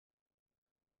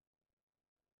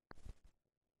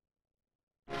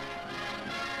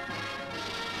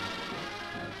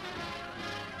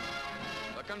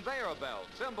conveyor belt,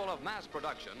 symbol of mass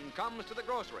production, comes to the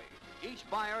grocery. Each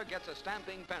buyer gets a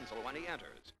stamping pencil when he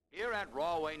enters. Here at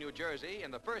Rahway, New Jersey, in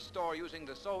the first store using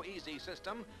the So Easy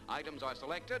system, items are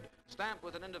selected, stamped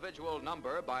with an individual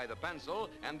number by the pencil,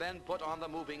 and then put on the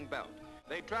moving belt.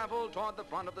 They travel toward the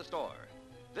front of the store.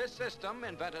 This system,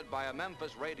 invented by a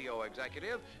Memphis radio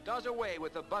executive, does away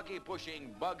with the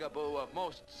buggy-pushing bugaboo of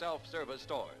most self-service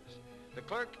stores. The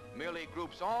clerk merely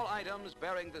groups all items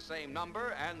bearing the same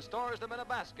number and stores them in a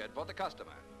basket for the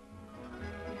customer.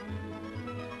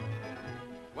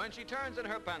 When she turns in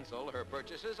her pencil, her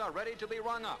purchases are ready to be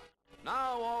rung up.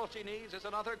 Now all she needs is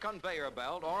another conveyor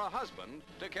belt or a husband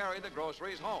to carry the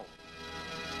groceries home.